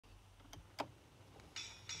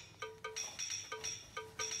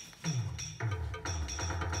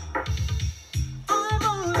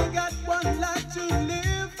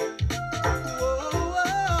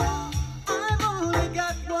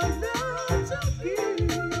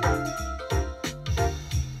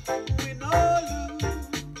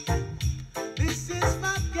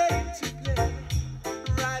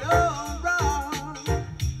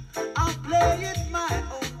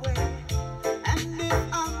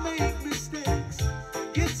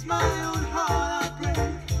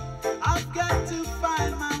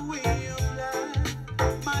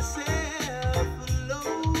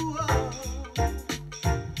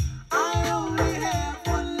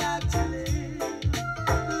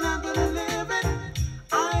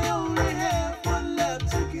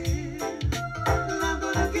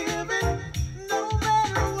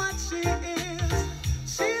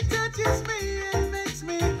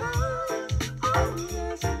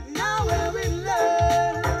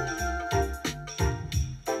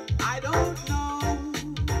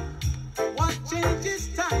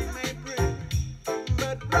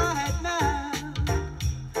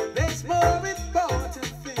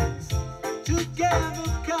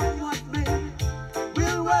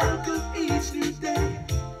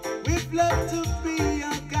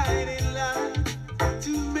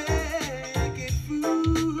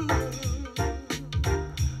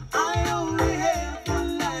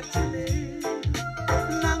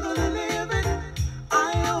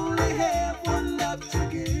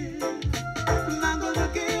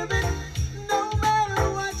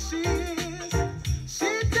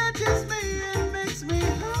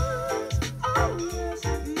yes,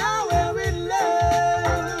 now we're in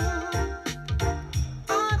love.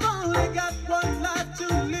 I've only got one life to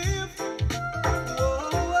live.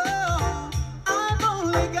 Whoa, whoa. I've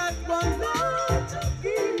only got one life to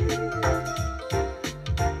give.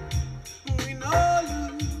 We know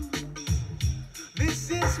lose.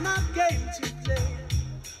 This is my game to play.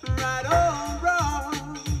 Right or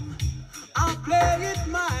wrong, I'll play it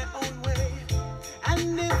my own way.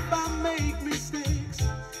 And if I make mistakes,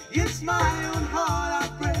 it's my own heart I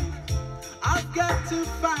break. I've got to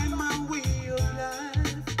find my way of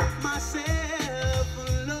life, myself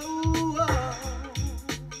alone.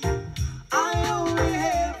 I only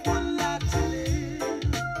have one life to live,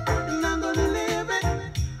 and I'm gonna live it.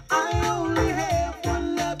 I only have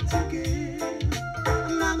one love to give,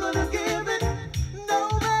 and I'm gonna give it. No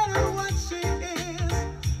matter what she is,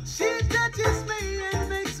 she touches me and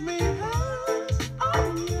makes me hurt.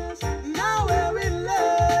 Oh yes, now we're in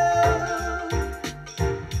love.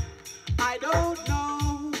 I don't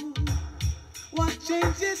know what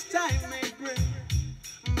changes time may bring,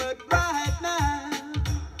 but right now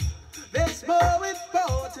there's more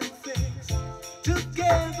important things.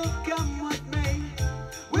 Together come what may,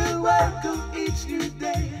 we'll welcome each new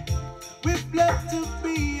day with love to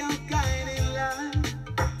be